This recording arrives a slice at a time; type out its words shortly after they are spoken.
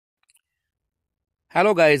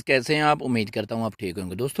Hello guys, कैसे हैं आप? उम्मीद करता हूँ आप ठीक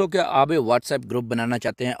होंगे। दोस्तों, क्या आप भी व्हाट्सएप ग्रुप बनाना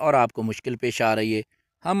चाहते हैं और आपको मुश्किल पेश आ रही है?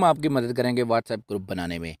 हम आपकी मदद करेंगे व्हाट्सएप ग्रुप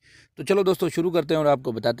बनाने में। तो चलो दोस्तों, शुरू करते हैं और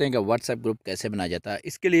आपको बताते हैं कि व्हाट्सएप ग्रुप कैसे बनाया जाता है।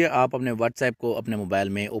 इसके लिए आप अपने व्हाट्सएप को अपने मोबाइल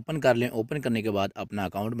में ओपन कर लें। ओपन करने के बाद अपना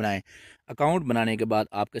अकाउंट बनाएं। अकाउंट बनाने के बाद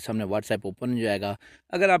आपके सामने व्हाट्सएप ओपन हो जाएगा।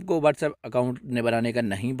 अगर आपको व्हाट्सएप अकाउंट ने बनाने का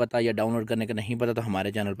नहीं पता या डाउनलोड करने का नहीं पता, तो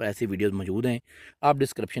हमारे चैनल पर ऐसी वीडियोज़ मौजूद हैं। आप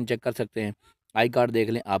डिस्क्रिप्शन चेक कर सकते हैं। आई कार्ड देख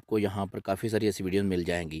लें, आपको यहाँ पर काफ़ी सारी ऐसी वीडियोस मिल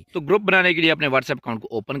जाएंगी। तो ग्रुप बनाने के लिए अपने व्हाट्सएप अकाउंट को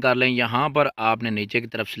ओपन कर लें। यहाँ पर आपने नीचे की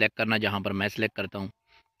तरफ सेलेक्ट करना, जहाँ पर मैं सेलेक्ट करता हूँ।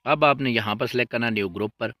 अब आपने यहाँ पर सेलेक्ट करना न्यू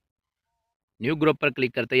ग्रुप पर। न्यू ग्रुप पर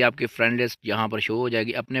क्लिक करते ही आपकी फ्रेंड लिस्ट यहाँ पर शो हो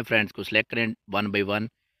जाएगी। अपने फ्रेंड्स को सिलेक्ट करें वन बाई वन।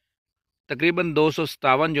 तकरीबन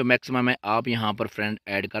 257 जो मैक्सिमम है, आप यहाँ पर फ्रेंड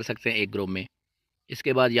ऐड कर सकते हैं एक ग्रुप में।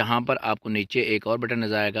 इसके बाद यहाँ पर आपको नीचे एक और बटन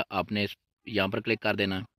नजर आएगा, आपने यहाँ पर क्लिक कर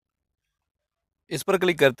देना। इस पर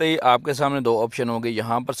क्लिक करते ही आपके सामने दो ऑप्शन होंगे।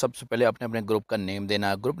 यहाँ पर सबसे पहले आपने अपने ग्रुप का नेम देना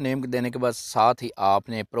है। ग्रुप नेम देने के बाद साथ ही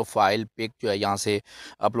आपने प्रोफाइल पिक जो है यहाँ से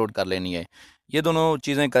अपलोड कर लेनी है। ये दोनों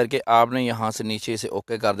चीज़ें करके आपने यहाँ से नीचे से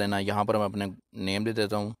ओके कर देना है। यहाँ पर मैं अपने नेम दे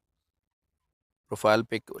देता हूँ। प्रोफाइल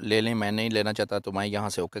पिक ले लें, मैं नहीं लेना चाहता तो मैं यहाँ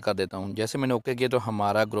से ओके कर देता हूँ। जैसे मैंने ओके किया तो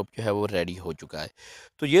हमारा ग्रुप जो है वो रेडी हो चुका है।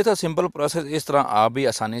 तो ये था सिंपल प्रोसेस। इस तरह आप भी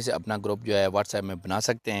आसानी से अपना ग्रुप जो है व्हाट्सएप में बना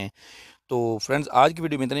सकते हैं। तो फ्रेंड्स, आज की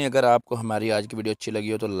वीडियो में इतना ही। अगर आपको हमारी आज की वीडियो अच्छी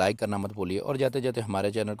लगी हो तो लाइक करना मत भूलिए और जाते जाते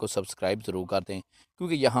हमारे चैनल को सब्सक्राइब ज़रूर कर दें,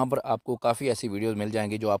 क्योंकि यहाँ पर आपको काफ़ी ऐसी वीडियोस मिल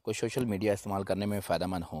जाएंगी जो आपको सोशल मीडिया इस्तेमाल करने में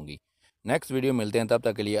फ़ायदेमंद होंगी। नेक्स्ट वीडियो मिलते हैं, तब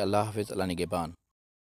तक के लिए अल्लाह हाफ़िज़, अल्लाह निगहबान।